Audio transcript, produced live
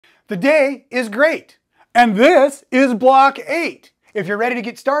The day is great. And this is block 8. If you're ready to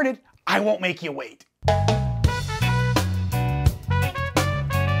get started, I won't make you wait.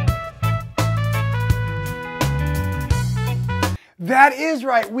 That is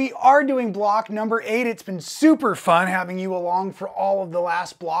right, we are doing block number 8. It's been super fun having you along for all of the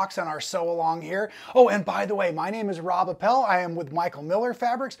last blocks on our sew along here. Oh, and by the way, my name is Rob Appell. I am with Michael Miller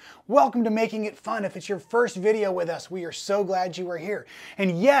Fabrics. Welcome to Making It Fun. If it's your first video with us, we are so glad you are here.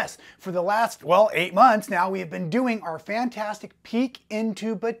 And yes, for the last, well, 8 months now, we have been doing our fantastic peek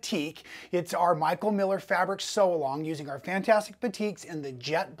into batik. It's our Michael Miller Fabrics sew along using our fantastic batiks in the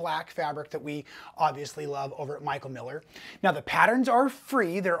jet black fabric that we obviously love over at Michael Miller. Now the patterns are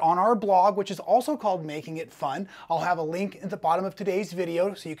free. They're on our blog, which is also called Making It Fun. I'll have a link at the bottom of today's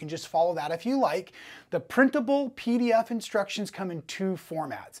video, so you can just follow that if you like. The printable PDF instructions come in 2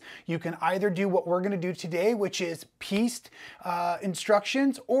 formats. You can either do what we're going to do today, which is pieced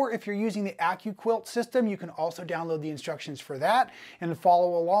instructions, or if you're using the AccuQuilt system, you can also download the instructions for that and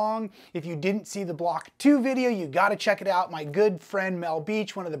follow along. If you didn't see the block 2 video, you got to check it out. My good friend Mel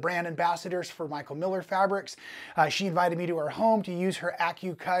Beach, one of the brand ambassadors for Michael Miller Fabrics, she invited me to her home to use her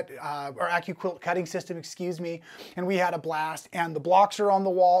AccuQuilt cutting system, excuse me, and we had a blast. And the blocks are on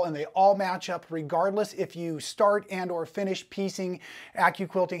the wall and they all match up regardless if you start and or finish piecing,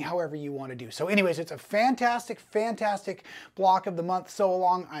 AccuQuilting, however you want to do. So anyways, it's a fantastic block of the month sew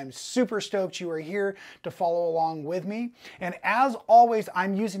along. I'm super stoked you are here to follow along with me. And as always,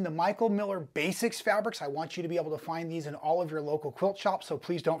 I'm using the Michael Miller Basics fabrics. I want you to be able to find these in all of your local quilt shops, so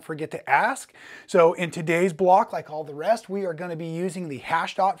please don't forget to ask. So in today's block, like all the rest, we are going to be using the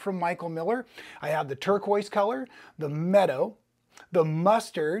hash dot from Michael Miller. I have the turquoise color, the meadow, the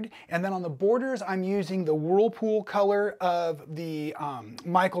mustard, and then on the borders I'm using the whirlpool color of the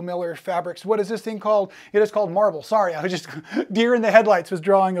Michael Miller Fabrics. What is this thing called? It is called marble. Sorry, I was just deer in the headlights, was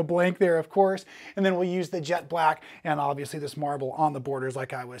drawing a blank there, of course. And then we'll use the jet black and obviously this marble on the borders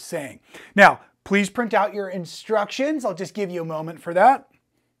like I was saying. Now, please print out your instructions. I'll just give you a moment for that.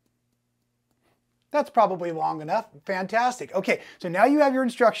 That's probably long enough. Fantastic. Okay, so now you have your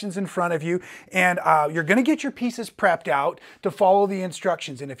instructions in front of you, and you're going to get your pieces prepped out to follow the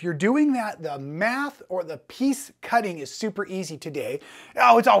instructions. And if you're doing that, the math or the piece cutting is super easy today.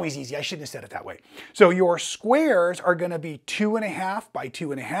 Oh, it's always easy. I shouldn't have said it that way. So your squares are going to be 2.5 by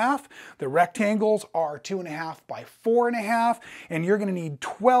 2.5. The rectangles are 2.5 by 4.5, and you're going to need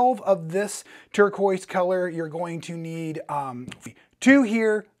 12 of this turquoise color. You're going to need 2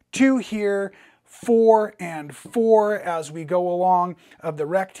 here, 2 here, 4 and 4 as we go along of the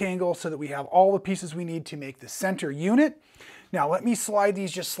rectangle so that we have all the pieces we need to make the center unit. Now let me slide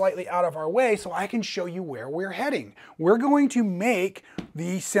these just slightly out of our way so I can show you where we're heading. We're going to make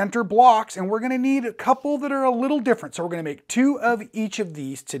the center blocks, and we're going to need a couple that are a little different. So we're going to make 2 of each of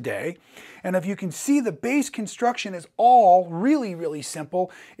these today. And if you can see, the base construction is all really simple.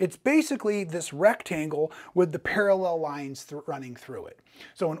 It's basically this rectangle with the parallel lines running through it.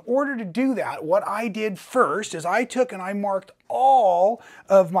 So in order to do that, what I did first is I took and I marked all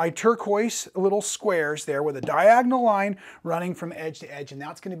of my turquoise little squares there with a diagonal line running from edge to edge, and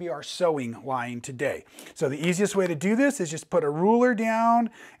that's going to be our sewing line today. So the easiest way to do this is just put a ruler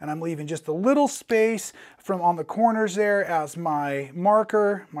down, and I'm leaving just a little space from on the corners there as my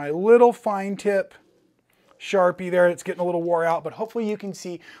marker, my little fine tip Sharpie there. It's getting a little wore out, but hopefully you can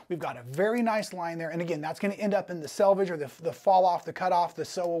see we've got a very nice line there. And again, that's going to end up in the selvage or the fall off, the cut off, the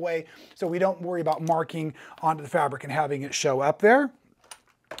sew away, so we don't worry about marking onto the fabric and having it show up there.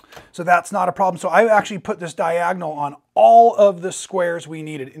 So that's not a problem. So I actually put this diagonal on all of the squares we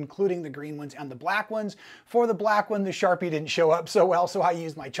needed, including the green ones and the black ones. For the black one, the Sharpie didn't show up so well, so I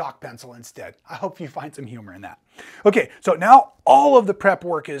used my chalk pencil instead. I hope you find some humor in that. Okay, so now all of the prep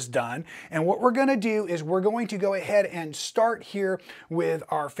work is done, and what we're going to do is we're going to go ahead and start here with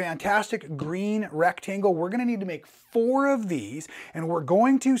our fantastic green rectangle. We're going to need to make 4 of these, and we're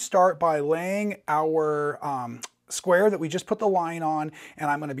going to start by laying our square that we just put the line on,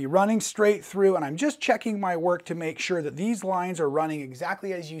 and I'm going to be running straight through, and I'm just checking my work to make sure that these lines are running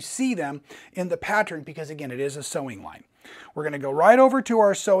exactly as you see them in the pattern, because again, it is a sewing line. We're going to go right over to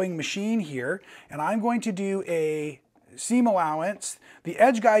our sewing machine here, and I'm going to do a seam allowance. The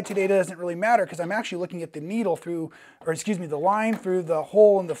edge guide today doesn't really matter because I'm actually looking at the needle through, or excuse me, the line through the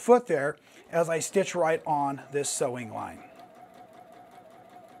hole in the foot there as I stitch right on this sewing line.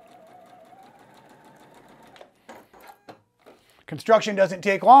 Construction doesn't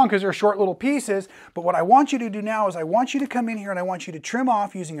take long because they're short little pieces, but what I want you to do now is I want you to come in here and I want you to trim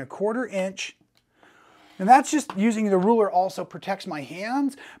off using a 1/4 inch. And that's just using the ruler also protects my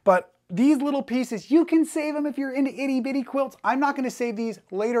hands, but these little pieces, you can save them if you're into itty bitty quilts. I'm not going to save these.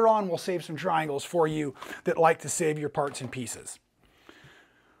 Later on, we'll save some triangles for you that like to save your parts and pieces.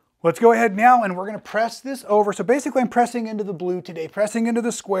 Let's go ahead now and we're going to press this over. So basically I'm pressing into the blue today, pressing into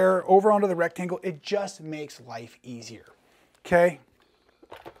the square, over onto the rectangle. It just makes life easier. Okay.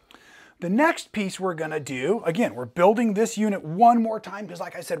 The next piece we're going to do, again, we're building this unit one more time because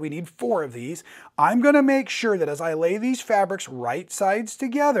like I said, we need 4 of these. I'm going to make sure that as I lay these fabrics right sides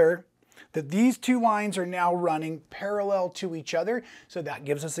together, that these 2 lines are now running parallel to each other. So that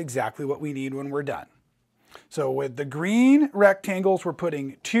gives us exactly what we need when we're done. So with the green rectangles, we're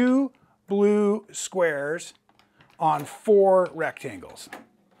putting 2 blue squares on 4 rectangles.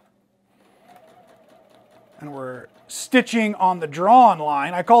 And we're stitching on the drawn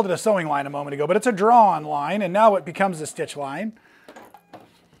line. I called it a sewing line a moment ago, but it's a drawn line, and now it becomes a stitch line.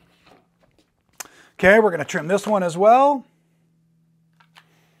 Okay, we're going to trim this one as well.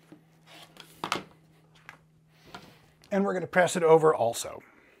 And we're going to press it over also.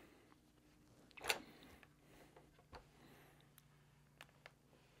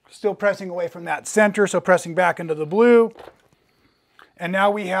 Still pressing away from that center, so pressing back into the blue. And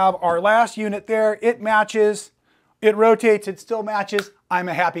now we have our last unit there. It matches, it rotates, it still matches. I'm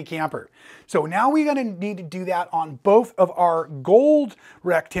a happy camper. So now we're going to need to do that on both of our gold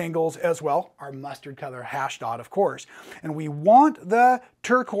rectangles as well, our mustard color hash dot, of course. And we want the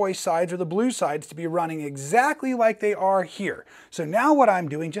turquoise sides or the blue sides to be running exactly like they are here. So now what I'm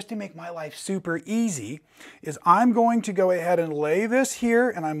doing, just to make my life super easy, is I'm going to go ahead and lay this here,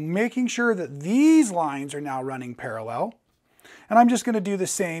 and I'm making sure that these lines are now running parallel. And I'm just going to do the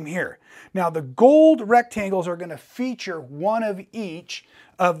same here. Now the gold rectangles are going to feature one of each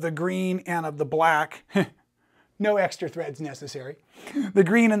of the green and of the black. No extra threads necessary. The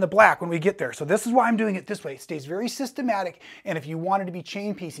green and the black when we get there. So this is why I'm doing it this way. It stays very systematic, and if you wanted to be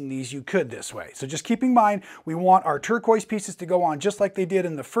chain piecing these, you could this way. So just keep in mind, we want our turquoise pieces to go on just like they did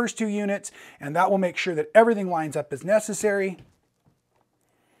in the first 2 units, and that will make sure that everything lines up as necessary.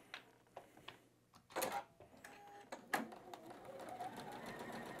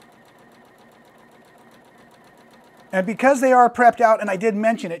 And because they are prepped out, and I did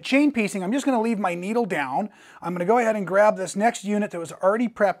mention it, chain piecing, I'm just going to leave my needle down. I'm going to go ahead and grab this next unit that was already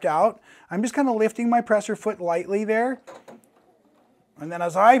prepped out. I'm just kind of lifting my presser foot lightly there. And then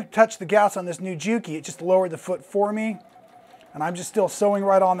as I touch the gas on this new Juki, it just lowered the foot for me. And I'm just still sewing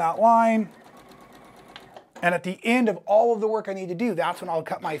right on that line. And at the end of all of the work I need to do, that's when I'll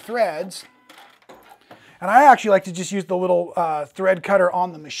cut my threads. And I actually like to just use the little thread cutter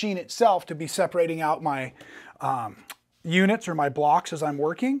on the machine itself to be separating out my units or my blocks as I'm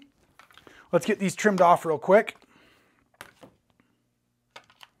working. Let's get these trimmed off real quick.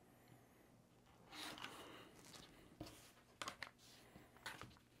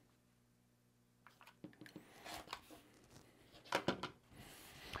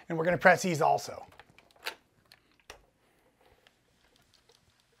 And we're going to press these also.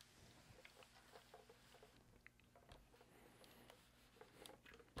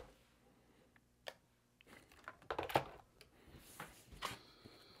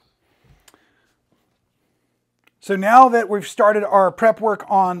 So now that we've started our prep work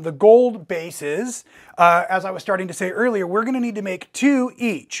on the gold bases, as I was starting to say earlier, we're going to need to make 2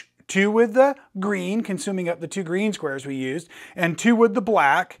 each. 2 with the green, consuming up the 2 green squares we used, and 2 with the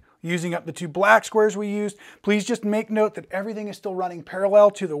black, using up the 2 black squares we used. Please just make note that everything is still running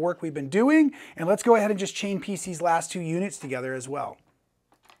parallel to the work we've been doing, and let's go ahead and just chain piece these last 2 units together as well.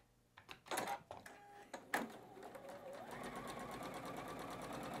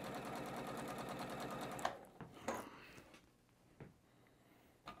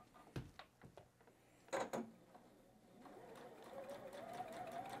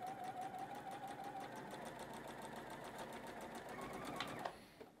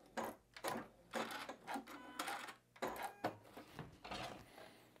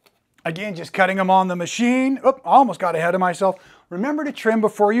 Again, just cutting them on the machine. Oh, almost got ahead of myself. Remember to trim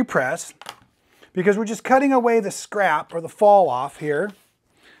before you press, because we're just cutting away the scrap or the fall off here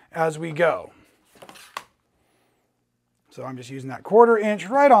as we go. So I'm just using that 1/4 inch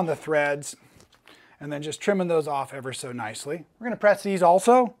right on the threads and then just trimming those off ever so nicely. We're going to press these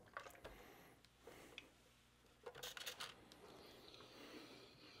also.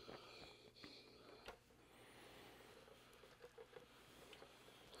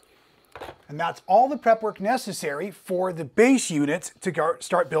 And that's all the prep work necessary for the base units to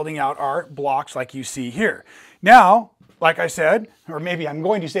start building out our blocks like you see here. Now, like I said, or maybe I'm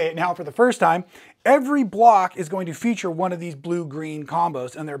going to say it now for the first time, every block is going to feature one of these blue-green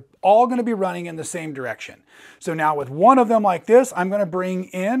combos, and they're all going to be running in the same direction. So now with one of them like this, I'm going to bring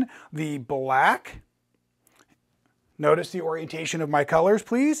in the black. Notice the orientation of my colors,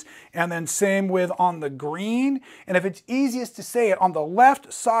 please. And then same with on the green. And if it's easiest to say it, on the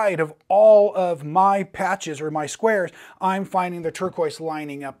left side of all of my patches or my squares, I'm finding the turquoise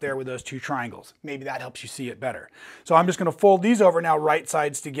lining up there with those two triangles. Maybe that helps you see it better. So I'm just going to fold these over now right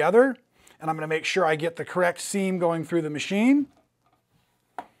sides together. And I'm going to make sure I get the correct seam going through the machine.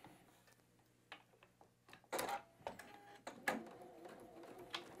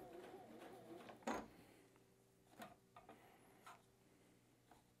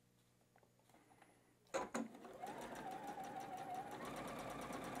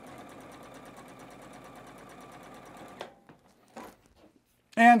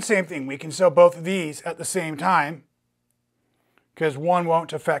 And same thing, we can sew both of these at the same time because one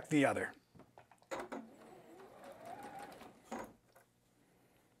won't affect the other.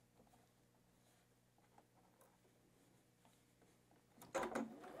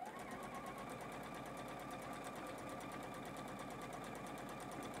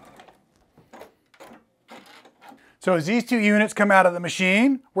 So as these two units come out of the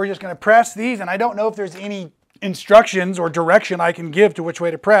machine, we're just going to press these, and I don't know if there's any instructions or direction I can give to which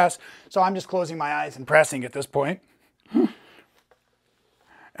way to press, so I'm just closing my eyes and pressing at this point.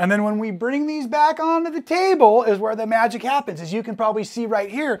 And then when we bring these back onto the table is where the magic happens. As you can probably see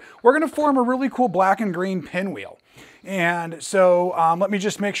right here, we're going to form a really cool black and green pinwheel. And so let me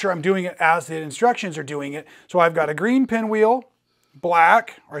just make sure I'm doing it as the instructions are doing it. So I've got a green pinwheel,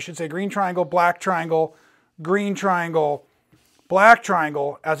 black, or I should say green triangle, black triangle, green triangle, black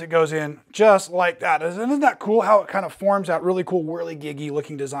triangle as it goes in just like that. Isn't that cool how it kind of forms that really cool whirly-giggy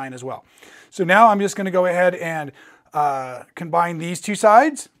looking design as well? So now I'm just going to go ahead and combine these two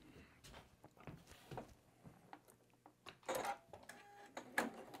sides.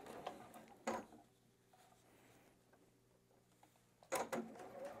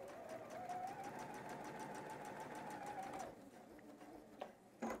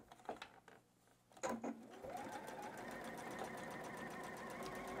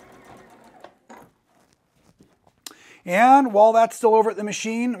 And while that's still over at the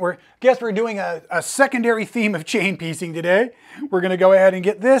machine, guess we're doing a secondary theme of chain piecing today. We're going to go ahead and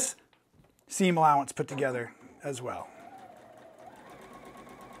get this seam allowance put together as well.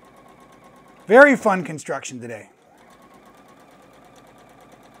 Very fun construction today.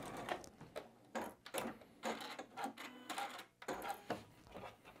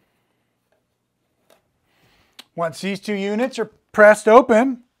 Once these two units are pressed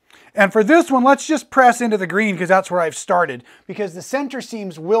open, and for this one, let's just press into the green because that's where I've started, because the center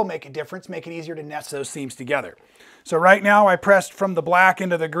seams will make a difference, make it easier to nest those seams together. So right now I pressed from the black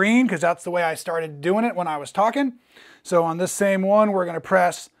into the green because that's the way I started doing it when I was talking. So on this same one, we're going to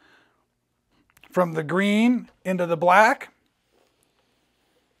press from the green into the black.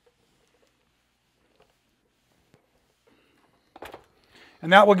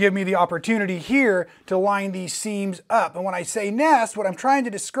 And that will give me the opportunity here to line these seams up. And when I say nest, what I'm trying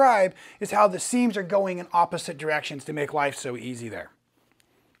to describe is how the seams are going in opposite directions to make life so easy there.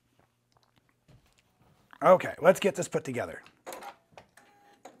 Okay, let's get this put together.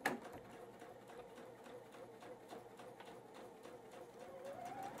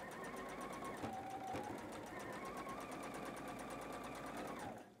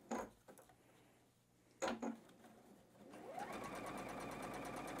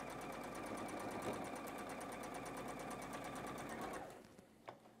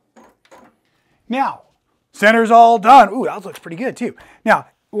 Now, center's all done. Ooh, that looks pretty good too. Now,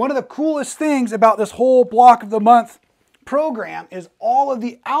 one of the coolest things about this whole block of the month program is all of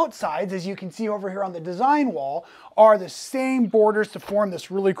the outsides, as you can see over here on the design wall, are the same borders to form this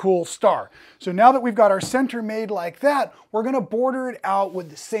really cool star. So now that we've got our center made like that, we're going to border it out with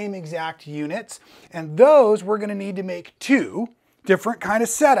the same exact units. And those we're going to need to make two different kind of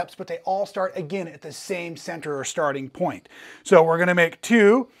setups, but they all start again at the same center or starting point. So we're going to make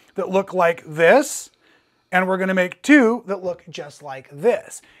two that look like this, and we're going to make two that look just like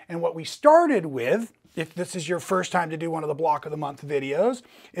this. And what we started with, if this is your first time to do one of the block of the month videos,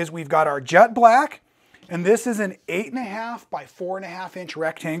 is we've got our jet black, and this is an 8.5 by 4.5 inch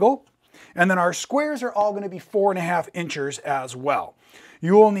rectangle. And then our squares are all going to be 4.5 inches as well.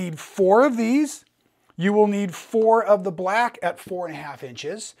 You will need 4 of these. You will need 4 of the black at 4.5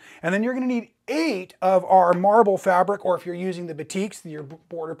 inches. And then you're going to need 8 of our marble fabric, or if you're using the batiks, your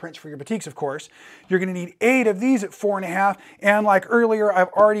border prints for your batiks, of course, you're going to need 8 of these at 4.5. And like earlier, I've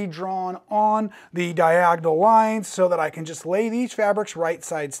already drawn on the diagonal lines so that I can just lay these fabrics right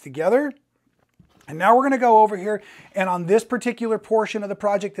sides together. And now we're going to go over here, and on this particular portion of the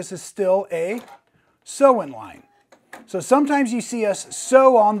project, this is still a sew-in line. So sometimes you see us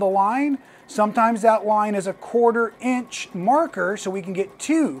sew on the line. Sometimes that line is a 1/4 inch marker, so we can get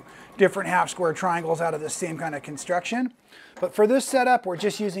 2 different half square triangles out of the same kind of construction. But for this setup, we're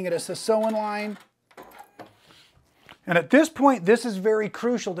just using it as a sew-in line. And at this point, this is very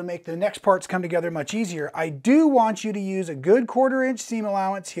crucial to make the next parts come together much easier. I do want you to use a good 1/4 inch seam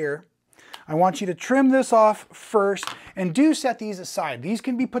allowance here. I want you to trim this off first, and do set these aside. These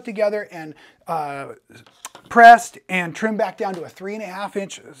can be put together and pressed and trimmed back down to a 3.5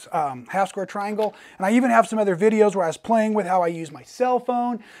 inch half square triangle. And I even have some other videos where I was playing with how I use my cell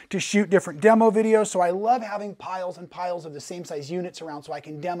phone to shoot different demo videos. So I love having piles and piles of the same size units around so I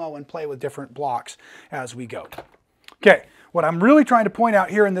can demo and play with different blocks as we go. Okay, what I'm really trying to point out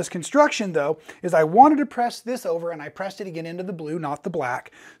here in this construction though, is I wanted to press this over, and I pressed it again into the blue, not the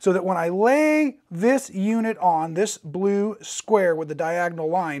black, so that when I lay this unit on, this blue square with the diagonal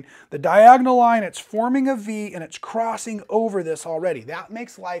line, it's forming a V and it's crossing over this already. That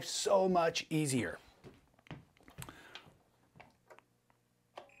makes life so much easier.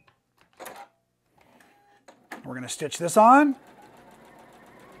 We're going to stitch this on.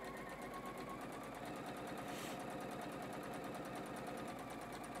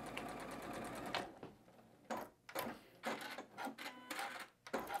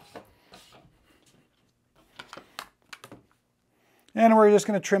 And we're just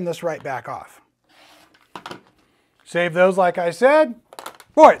going to trim this right back off. Save those like I said.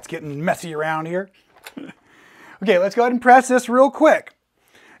 Boy, it's getting messy around here. Okay, let's go ahead and press this real quick.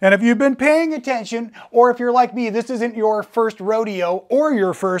 And if you've been paying attention, or if you're like me, this isn't your first rodeo or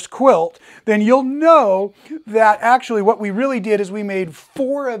your first quilt, then you'll know that actually what we really did is we made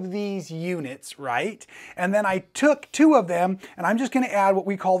 4 of these units, right? And then I took 2 of them, and I'm just going to add what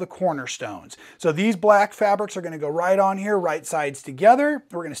we call the cornerstones. So these black fabrics are going to go right on here, right sides together.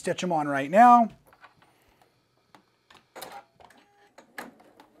 We're going to stitch them on right now.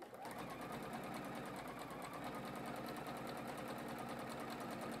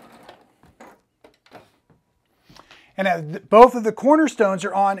 And as both of the cornerstones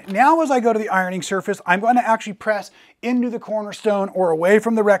are on, now as I go to the ironing surface, I'm going to actually press into the cornerstone or away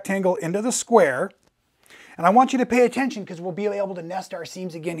from the rectangle into the square. And I want you to pay attention because we'll be able to nest our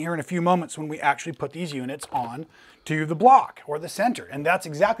seams again here in a few moments when we actually put these units on to the block or the center. And that's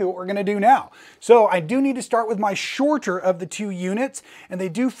exactly what we're going to do now. So I do need to start with my shorter of the 2 units, and they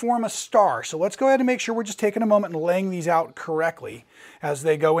do form a star. So let's go ahead and make sure we're just taking a moment and laying these out correctly as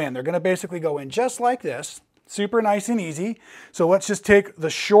they go in. They're going to basically go in just like this. Super nice and easy. So let's just take the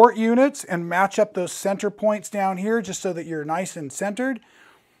short units and match up those center points down here just so that you're nice and centered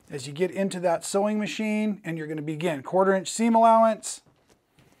as you get into that sewing machine. And you're going to begin 1/4 inch seam allowance,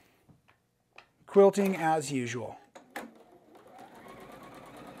 quilting as usual.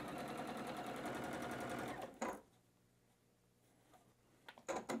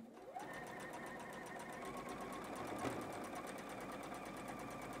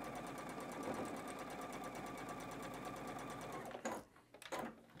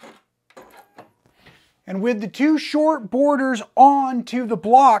 And with the 2 short borders onto the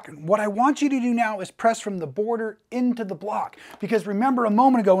block, what I want you to do now is press from the border into the block. Because remember a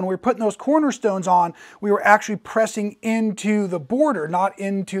moment ago when we were putting those cornerstones on, we were actually pressing into the border, not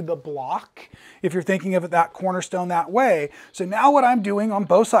into the block, if you're thinking of it that cornerstone that way. So now what I'm doing on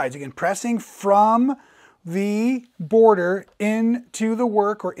both sides, again, pressing from the border into the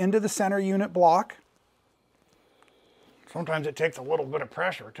work or into the center unit block. Sometimes it takes a little bit of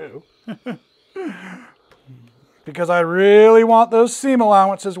pressure too. Because I really want those seam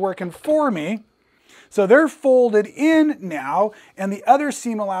allowances working for me. So they're folded in now, and the other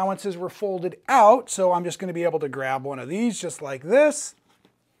seam allowances were folded out. So I'm just going to be able to grab one of these just like this.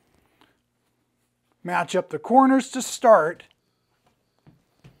 Match up the corners to start.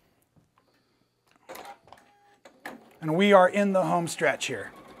 And we are in the home stretch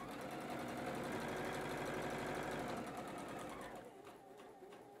here.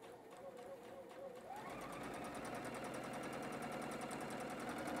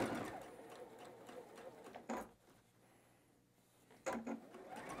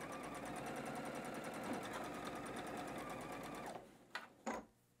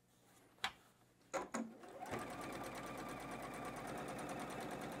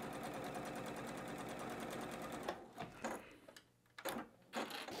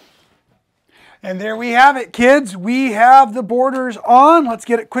 And there we have it, kids. We have the borders on. Let's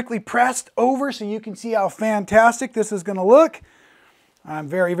get it quickly pressed over so you can see how fantastic this is going to look. I'm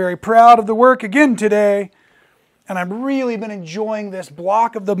very, very proud of the work again today. And I've really been enjoying this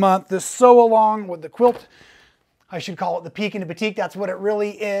block of the month, this sew along with the quilt. I should call it the Peek into Batik. That's what it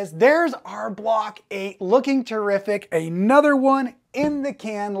really is. There's our block 8 looking terrific. Another one in the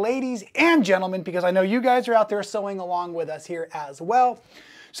can, ladies and gentlemen, because I know you guys are out there sewing along with us here as well.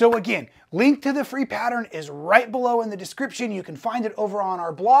 So again, link to the free pattern is right below in the description. You can find it over on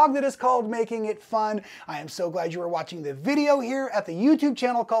our blog that is called Making It Fun. I am so glad you are watching the video here at the YouTube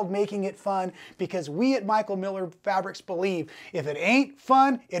channel called Making It Fun, because we at Michael Miller Fabrics believe if it ain't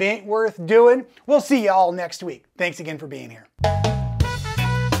fun, it ain't worth doing. We'll see you all next week. Thanks again for being here.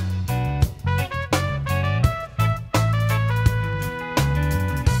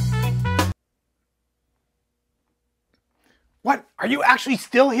 What? Are you actually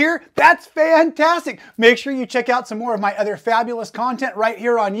still here? That's fantastic. Make sure you check out some more of my other fabulous content right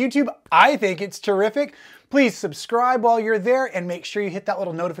here on YouTube. I think it's terrific. Please subscribe while you're there and make sure you hit that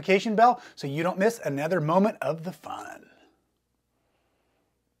little notification bell so you don't miss another moment of the fun.